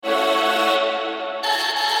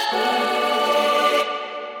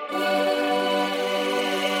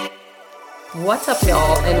What's up,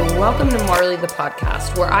 y'all, and welcome to Marley the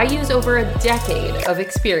podcast, where I use over a decade of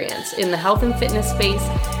experience in the health and fitness space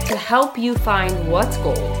to help you find what's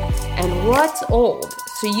gold and what's old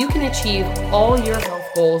so you can achieve all your health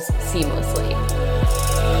goals seamlessly.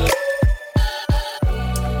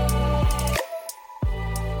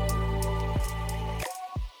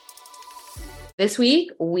 This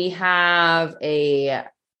week, we have an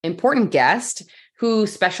important guest who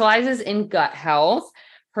specializes in gut health.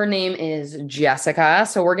 Her name is Jessica.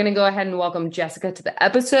 So we're going to go ahead and welcome Jessica to the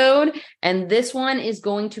episode. And this one is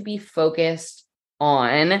going to be focused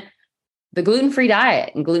on the gluten-free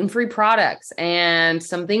diet and gluten-free products and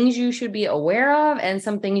some things you should be aware of and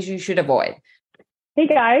some things you should avoid. Hey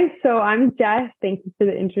guys, so I'm Jess. Thank you for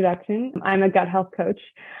the introduction. I'm a gut health coach.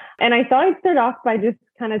 And I thought I'd start off by just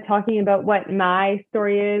kind of talking about what my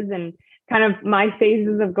story is and kind of my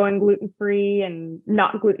phases of going gluten-free and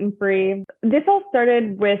not gluten-free. This all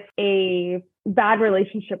started with a bad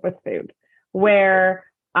relationship with food where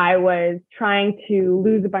I was trying to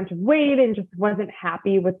lose a bunch of weight and just wasn't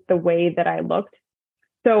happy with the way that I looked.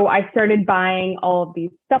 So I started buying all of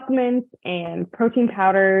these supplements and protein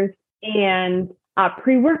powders and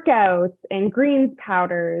pre-workouts and greens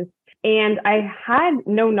powders. And I had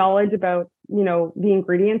no knowledge about, the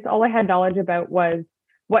ingredients. All I had knowledge about was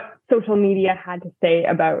what social media had to say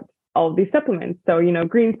about all of these supplements. So,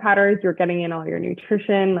 greens powders, you're getting in all your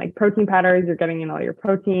nutrition, like protein powders, you're getting in all your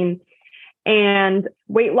protein. And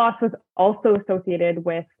weight loss was also associated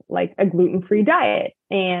with like a gluten-free diet.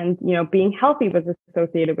 And, being healthy was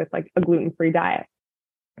associated with like a gluten-free diet.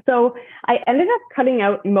 So I ended up cutting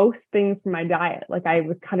out most things from my diet. Like I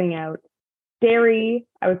was cutting out dairy,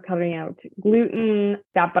 I was cutting out gluten,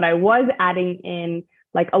 but I was adding in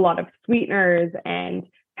like a lot of sweeteners and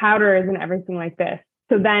powders and everything like this.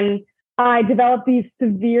 So then I developed these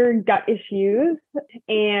severe gut issues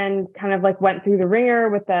and kind of like went through the ringer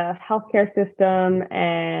with the healthcare system.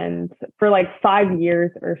 And for like 5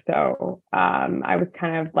 years or so, I was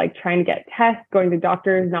kind of like trying to get tests, going to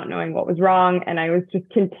doctors, not knowing what was wrong. And I was just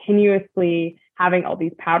continuously having all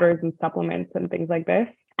these powders and supplements and things like this.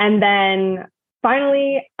 And then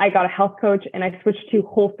finally, I got a health coach and I switched to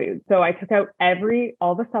whole foods. So I took out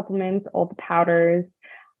all the supplements, all the powders.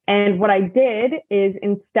 And what I did is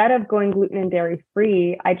instead of going gluten and dairy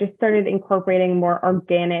free, I just started incorporating more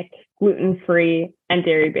organic, gluten-free and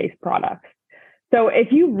dairy-based products. So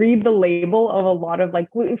if you read the label of a lot of like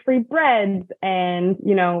gluten-free breads and,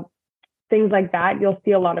 things like that, you'll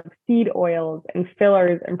see a lot of seed oils and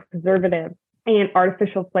fillers and preservatives and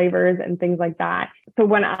artificial flavors and things like that. So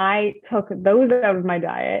when I took those out of my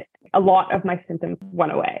diet, a lot of my symptoms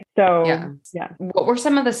went away. So yeah. What were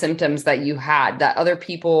some of the symptoms that you had that other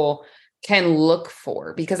people can look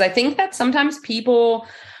for? Because I think that sometimes people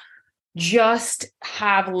just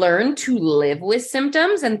have learned to live with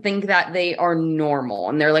symptoms and think that they are normal.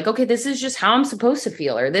 And they're like, okay, this is just how I'm supposed to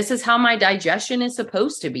feel, or this is how my digestion is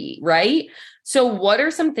supposed to be, right? So what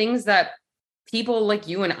are some things that people like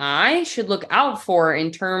you and I should look out for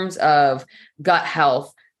in terms of gut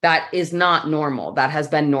health that is not normal, that has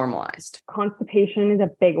been normalized? Constipation is a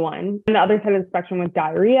big one. On the other side of the spectrum with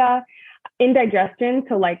diarrhea, indigestion,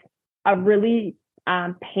 so like a really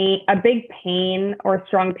a big pain or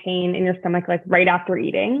strong pain in your stomach, like right after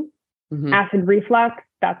eating. Mm-hmm. Acid reflux,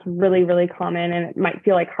 that's really, really common. And it might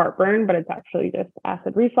feel like heartburn, but it's actually just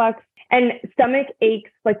acid reflux. And stomach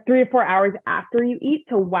aches like 3 or 4 hours after you eat.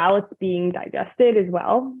 So while it's being digested as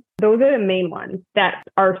well. Those are the main ones that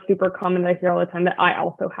are super common that I hear all the time that I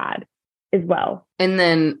also had as well. And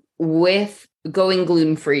then with going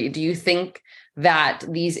gluten-free, do you think that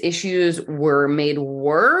these issues were made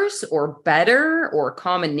worse or better or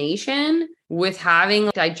combination with having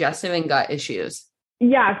digestive and gut issues?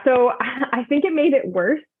 Yeah, so I think it made it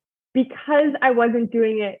worse because I wasn't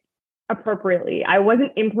doing it appropriately. I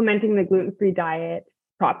wasn't implementing the gluten-free diet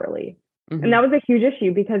properly. Mm-hmm. And that was a huge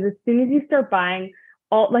issue because as soon as you start buying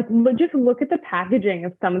just look at the packaging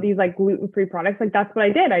of some of these like gluten-free products. Like that's what I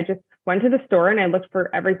did. I just went to the store and I looked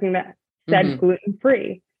for everything that said mm-hmm.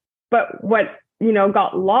 gluten-free. But what,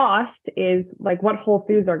 got lost is like what whole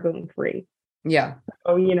foods are gluten-free. Yeah.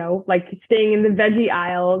 So, like staying in the veggie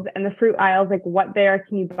aisles and the fruit aisles, like what there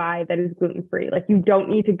can you buy that is gluten-free? Like you don't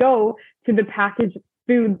need to go to the packaged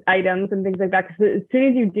food items and things like that. Because as soon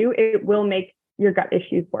as you do, it will make your gut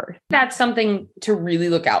issues worse. That's something to really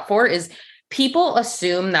look out for is people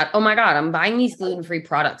assume that, oh my God, I'm buying these gluten-free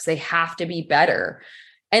products. They have to be better.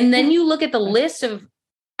 And then you look at the list of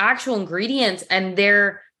actual ingredients and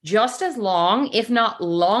they're just as long, if not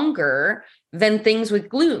longer, than things with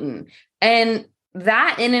gluten. And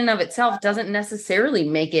that in and of itself doesn't necessarily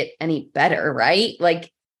make it any better, right?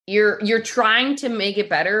 Like you're trying to make it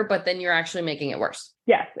better, but then you're actually making it worse.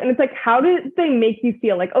 Yes. And it's like, how do they make you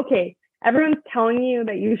feel? Like, okay, everyone's telling you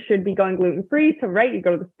that you should be going gluten-free. So, right, you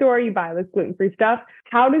go to the store, you buy this gluten-free stuff.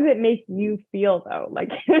 How does it make you feel though? Like,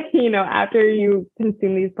 after you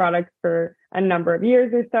consume these products for a number of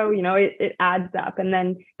years or so, it adds up. And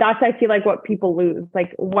then that's, I feel like, what people lose,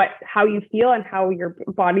 like how you feel and how your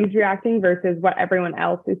body's reacting versus what everyone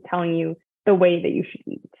else is telling you the way that you should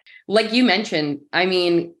eat. Like you mentioned, I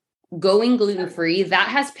mean, going gluten-free, that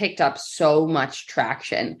has picked up so much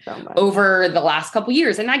traction over the last couple of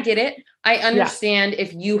years. And I get it. I understand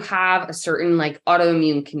if you have a certain like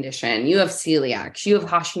autoimmune condition, you have celiac, you have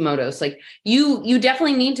Hashimoto's, like you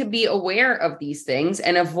definitely need to be aware of these things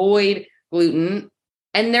and avoid gluten.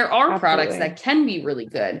 And there are products that can be really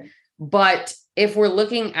good. But if we're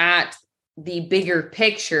looking at the bigger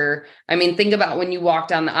picture, I mean, think about when you walk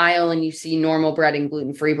down the aisle and you see normal bread and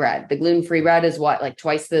gluten-free bread. The gluten-free bread is what, like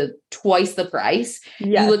twice the price.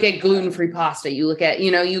 Yes. You look at gluten-free pasta, you look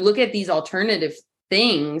at these alternative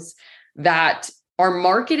things that are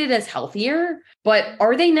marketed as healthier, but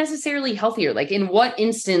are they necessarily healthier? Like, in what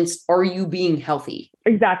instance are you being healthy?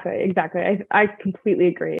 Exactly. I completely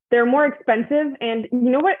agree. They're more expensive. And you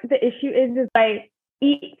know what the issue is I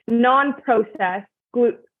eat non-processed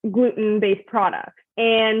gluten-based products,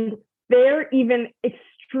 and they're even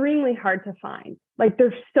extremely hard to find. Like,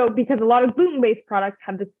 because a lot of gluten-based products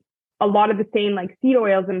have a lot of the same like seed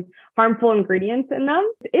oils and harmful ingredients in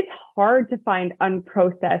them. It's hard to find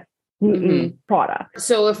unprocessed gluten products.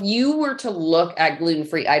 So if you were to look at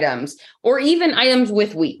gluten-free items or even items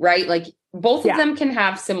with wheat, right? Like both of them can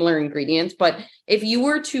have similar ingredients, but if you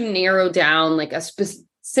were to narrow down like a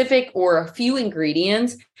specific or a few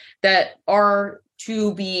ingredients that are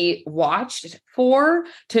to be watched for,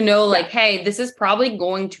 to know like, hey, this is probably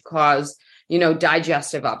going to cause,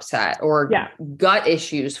 digestive upset or gut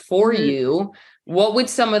issues for you. What would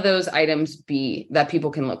some of those items be that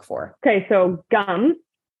people can look for? Okay. So gums,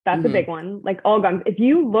 that's a big one. Like all gums. If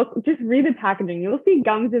you look, just read the packaging, you'll see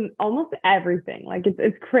gums in almost everything. Like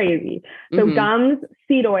it's crazy. So gums,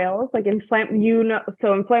 seed oils, like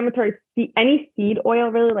inflammatory, any seed oil,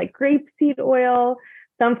 really, like grape seed oil,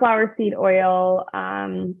 sunflower seed oil.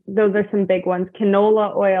 Those are some big ones.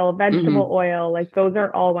 Canola oil, vegetable oil, like those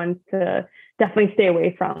are all ones to definitely stay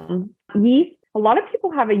away from. Yeast. A lot of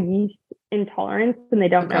people have a yeast intolerance and they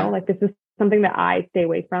don't know. Like, this is something that I stay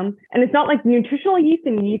away from. And it's not like nutritional yeast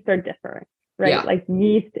and yeast are different, right? Yeah. Like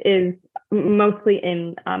yeast is mostly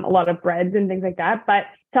in a lot of breads and things like that, but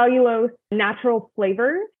cellulose, natural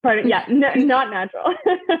flavors, not natural.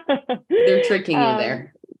 They're tricking you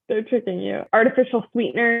there. They're tricking you. Artificial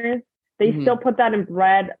sweeteners, they still put that in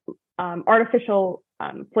bread. Artificial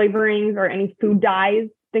flavorings or any food dyes,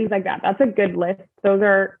 things like that. That's a good list. Those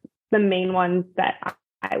are the main ones that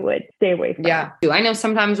I would stay away from. Yeah. I know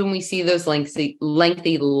sometimes when we see those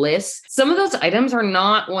lengthy lists, some of those items are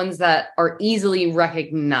not ones that are easily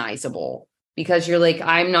recognizable because you're like,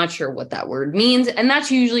 I'm not sure what that word means. And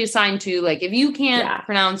that's usually assigned to like, if you can't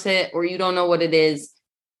pronounce it or you don't know what it is,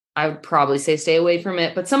 I would probably say stay away from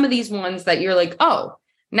it. But some of these ones that you're like, oh,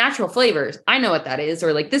 natural flavors, I know what that is.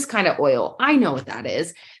 Or like this kind of oil, I know what that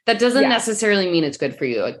is. That doesn't necessarily mean it's good for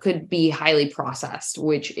you. It could be highly processed,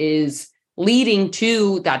 which is leading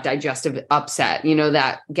to that digestive upset,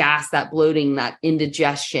 that gas, that bloating, that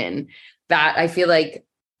indigestion that I feel like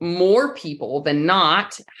more people than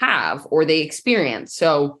not have or they experience.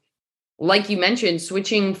 So like you mentioned,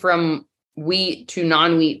 switching from wheat to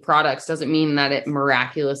non-wheat products doesn't mean that it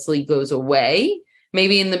miraculously goes away.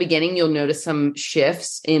 Maybe in the beginning, you'll notice some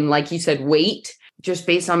shifts in, like you said, weight, just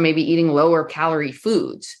based on maybe eating lower calorie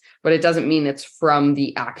foods, but it doesn't mean it's from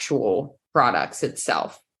the actual products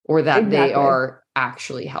itself or that they are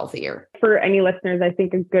actually healthier. For any listeners, I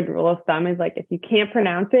think a good rule of thumb is like, if you can't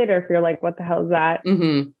pronounce it, or if you're like, what the hell is that?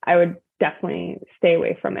 I would definitely stay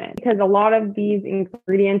away from it because a lot of these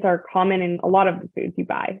ingredients are common in a lot of the foods you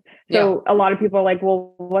buy. So a lot of people are like,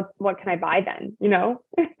 well, what can I buy then?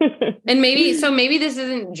 And maybe this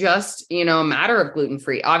isn't just, a matter of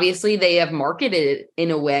gluten-free. Obviously they have marketed it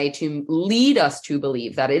in a way to lead us to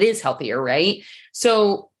believe that it is healthier, right?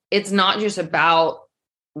 So it's not just about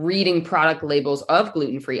reading product labels of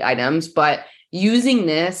gluten-free items, but using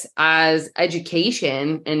this as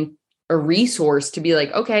education and a resource to be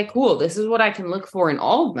like, okay, cool. This is what I can look for in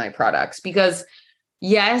all of my products. Because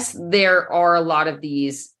yes, there are a lot of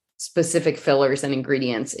these specific fillers and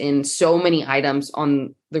ingredients in so many items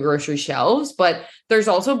on the grocery shelves, but there's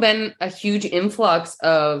also been a huge influx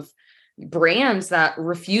of brands that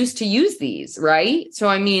refuse to use these, right? So,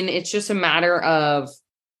 I mean, it's just a matter of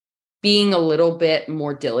being a little bit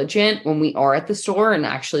more diligent when we are at the store and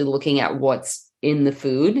actually looking at what's in the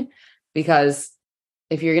food, because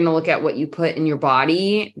if you're going to look at what you put in your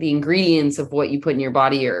body, the ingredients of what you put in your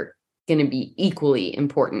body are going to be equally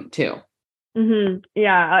important too.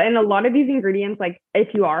 Yeah. And a lot of these ingredients, like if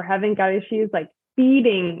you are having gut issues, like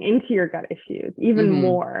feeding into your gut issues even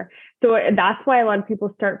more. So that's why a lot of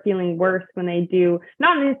people start feeling worse when they do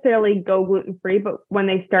not necessarily go gluten-free, but when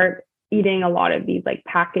they start eating a lot of these like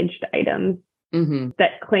packaged items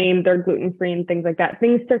that claim they're gluten-free and things like that,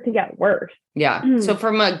 things start to get worse. Yeah. So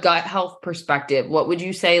from a gut health perspective, what would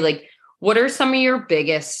you say, like, what are some of your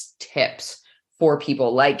biggest tips for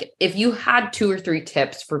people? Like if you had 2 or 3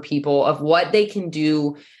 tips for people of what they can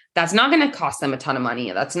do, that's not going to cost them a ton of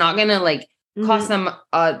money. That's not going to like cost them,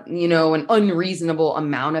 an unreasonable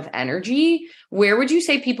amount of energy. Where would you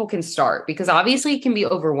say people can start? Because obviously it can be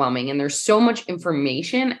overwhelming and there's so much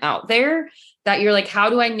information out there that you're like, how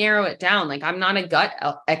do I narrow it down? Like, I'm not a gut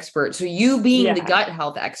expert. So you being the gut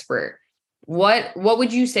health expert, what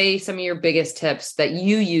would you say some of your biggest tips that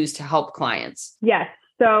you use to help clients? Yes.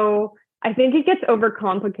 So I think it gets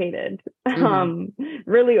overcomplicated,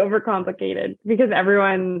 really overcomplicated, because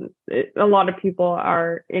a lot of people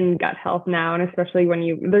are in gut health now. And especially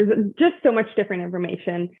there's just so much different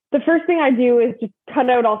information. The first thing I do is just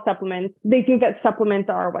cut out all supplements. They think that supplements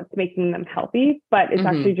are what's making them healthy, but it's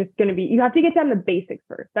actually just going to be, you have to get down the basics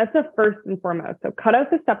first. That's the first and foremost. So cut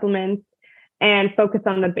out the supplements and focus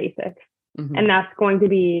on the basics. And that's going to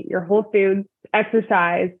be your whole foods,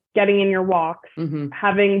 exercise, getting in your walks,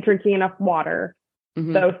 drinking enough water,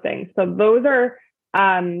 those things. So those are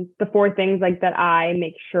the 4 things like that I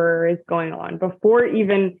make sure is going on before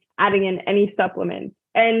even adding in any supplements.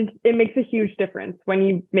 And it makes a huge difference when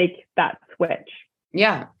you make that switch.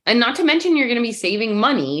 Yeah. And not to mention, you're going to be saving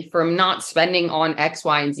money from not spending on X,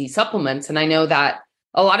 Y, and Z supplements. And I know that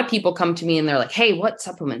a lot of people come to me and they're like, hey, what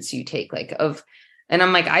supplements do you take? And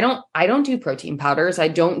I'm like, I don't do protein powders. I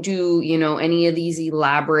don't do, any of these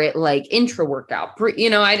elaborate, like intra workout,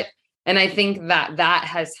 and I think that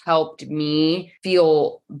has helped me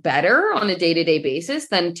feel better on a day-to-day basis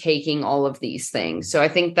than taking all of these things. So I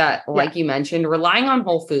think that, like you mentioned, relying on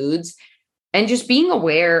whole foods and just being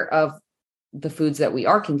aware of the foods that we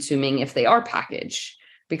are consuming, if they are packaged,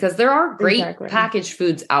 because there are great packaged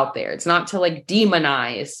foods out there. It's not to like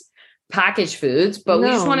demonize packaged foods, but we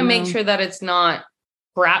just want to make sure that it's not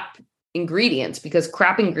crap ingredients, because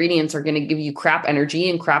crap ingredients are going to give you crap energy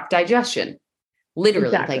and crap digestion.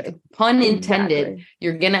 Literally, like pun intended,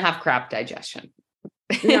 you're going to have crap digestion.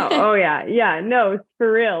 No. Oh yeah. Yeah. No, it's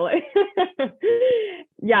for real.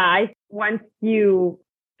 Once you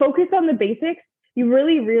focus on the basics, you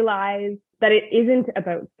really realize that it isn't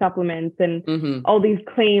about supplements and all these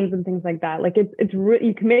claims and things like that. Like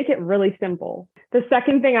you can make it really simple. The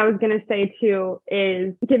second thing I was going to say too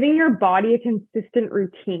is giving your body a consistent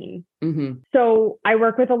routine. So I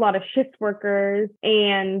work with a lot of shift workers,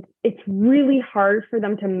 and it's really hard for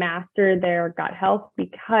them to master their gut health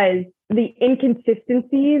because the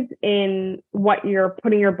inconsistencies in what you're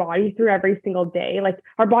putting your body through every single day, like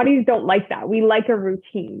our bodies don't like that. We like a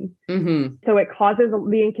routine. So it causes,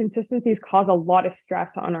 the inconsistencies cause a lot of stress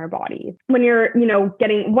on our bodies. When you're,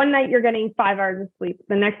 getting, one night you're getting 5 hours of sleep,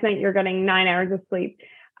 the next night you're getting 9 hours of sleep.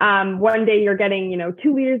 One day you're getting,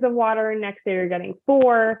 2 liters of water, next day you're getting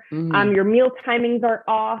 4. Your meal timings are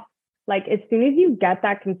off. Like as soon as you get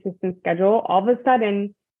that consistent schedule, all of a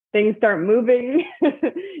sudden things start moving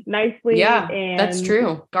nicely. Yeah, that's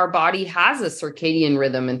true. Our body has a circadian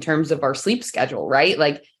rhythm in terms of our sleep schedule, right?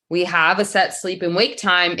 Like we have a set sleep and wake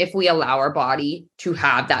time if we allow our body to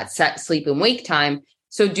have that set sleep and wake time.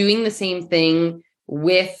 So doing the same thing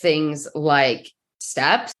with things like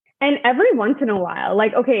steps. And every once in a while,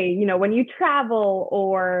 like, okay, when you travel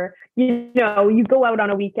or, you go out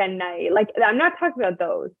on a weekend night, like I'm not talking about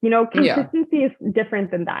those, consistency is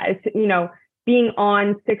different than that. It's, being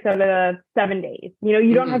on 6 out of 7 days,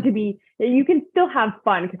 you don't have to be, you can still have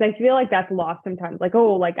fun, because I feel like that's lost sometimes. Like,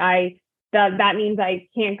 oh, like that means I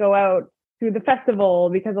can't go out to the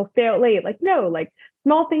festival because I'll stay out late. Like, no, like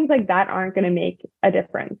small things like that aren't going to make a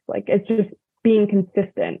difference. Like it's just being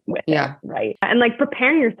consistent with it, right? And like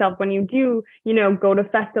preparing yourself when you do, go to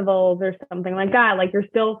festivals or something like that. Like you're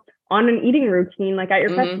still on an eating routine, like at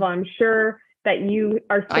your festival. I'm sure that you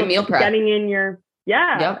are still getting in your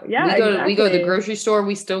we go to the grocery store.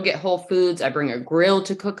 We still get whole foods. I bring a grill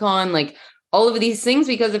to cook on, like all of these things,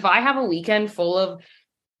 because if I have a weekend full of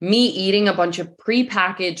me eating a bunch of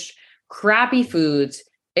prepackaged crappy foods,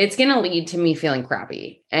 it's going to lead to me feeling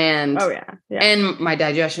crappy, and and my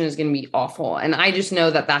digestion is going to be awful. And I just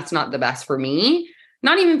know that that's not the best for me.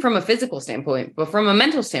 not even from a physical standpoint, but from a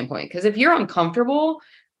mental standpoint. Because if you're uncomfortable,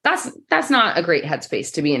 that's not a great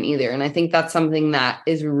headspace to be in either. And I think that's something that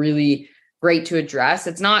is really great to address.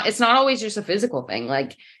 It's not always just a physical thing.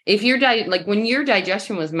 Like if your like when your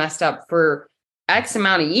digestion was messed up for X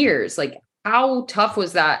amount of years, like how tough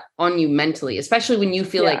was that on you mentally, especially when you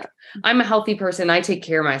feel like I'm a healthy person, I take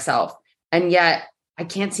care of myself, and yet I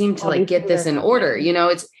can't seem to like get this in order. You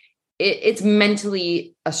know, it's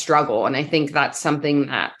mentally a struggle. And I think that's something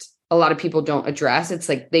that a lot of people don't address. It's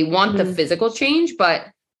like they want the physical change, but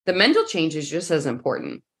the mental change is just as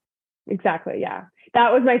important. Exactly. Yeah.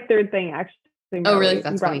 That was my third thing, actually. Oh, really?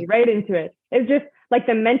 That's you brought funny. me right into it. It's just like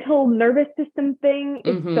the mental nervous system thing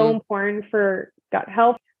is so important for gut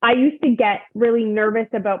health. I used to get really nervous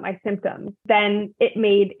about my symptoms. Then it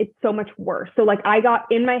made it so much worse. So like I got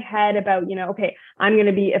in my head about, you know, okay, I'm going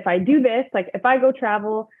to be, if I do this, like if I go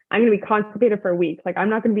travel, I'm going to be constipated for a week. Like I'm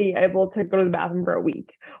not going to be able to go to the bathroom for a week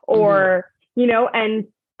or, you know, and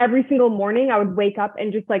every single morning I would wake up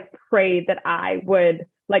and just like pray that I would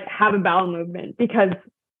like have a bowel movement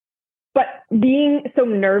but being so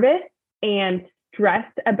nervous and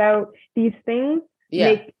stressed about these things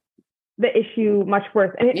make the issue much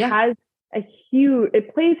worse. And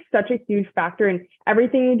it plays such a huge factor in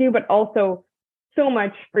everything you do, but also so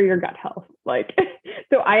much for your gut health. Like,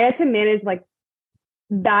 so I had to manage like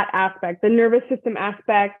that aspect, the nervous system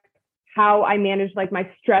aspect, how I manage like my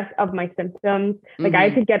stress of my symptoms. Like I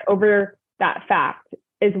had to get over that fact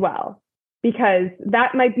as well, because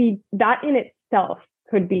that in itself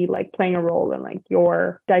could be like playing a role in like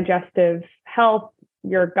your digestive health,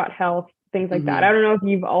 your gut health, things like that. I don't know if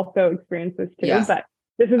you've also experienced this too, but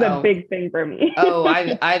this is a big thing for me.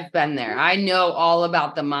 I've been there. I know all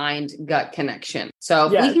about the mind gut connection.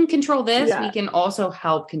 So if we can control this, we can also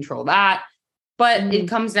help control that. But it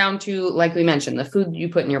comes down to, like we mentioned, the food you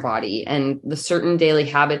put in your body and the certain daily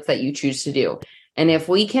habits that you choose to do. And if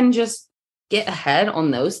we can just get ahead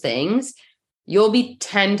on those things, you'll be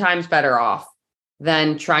 10 times better off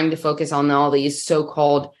than trying to focus on all these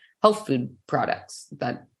so-called health food products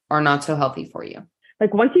that are not so healthy for you.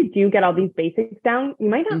 Like once you do get all these basics down, you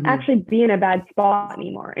might not actually be in a bad spot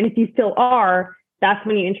anymore. And if you still are, that's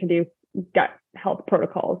when you introduce gut health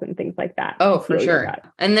protocols and things like that. Oh, for sure.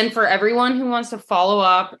 And then for everyone who wants to follow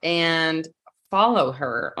up and follow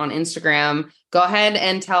her on Instagram, go ahead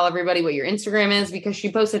and tell everybody what your Instagram is, because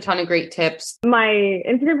she posts a ton of great tips. My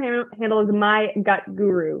Instagram handle is my gut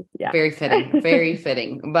guru. Yeah. Very fitting, very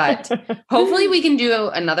fitting. But hopefully we can do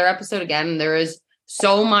another episode again. There is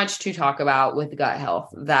so much to talk about with gut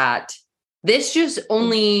health that this just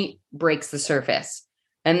only breaks the surface.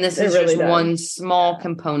 And this is really just one small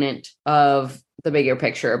component of the bigger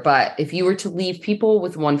picture. But if you were to leave people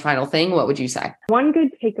with one final thing, what would you say? One good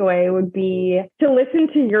takeaway would be to listen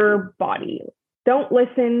to your body. Don't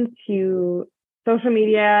listen to social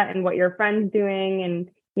media and what your friend's doing. And,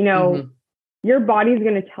 you know, your body's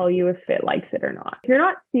going to tell you if it likes it or not. If you're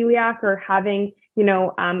not celiac or having, you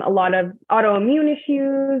know, a lot of autoimmune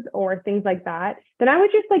issues or things like that, then I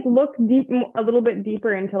would just like look a little bit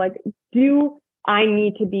deeper into like, do I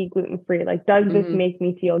need to be gluten-free? Like, does this make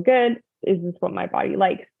me feel good? Is this what my body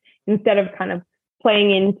likes? Instead of kind of playing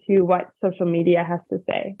into what social media has to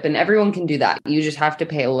say. And everyone can do that. You just have to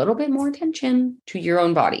pay a little bit more attention to your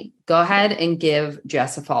own body. Go ahead and give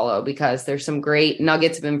Jess a follow, because there's some great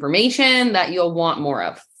nuggets of information that you'll want more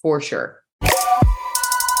of for sure.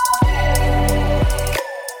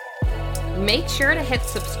 Make sure to hit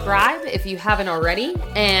subscribe if you haven't already,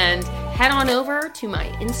 and head on over to my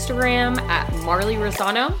Instagram at Marley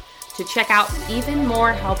Rosano to check out even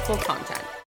more helpful content.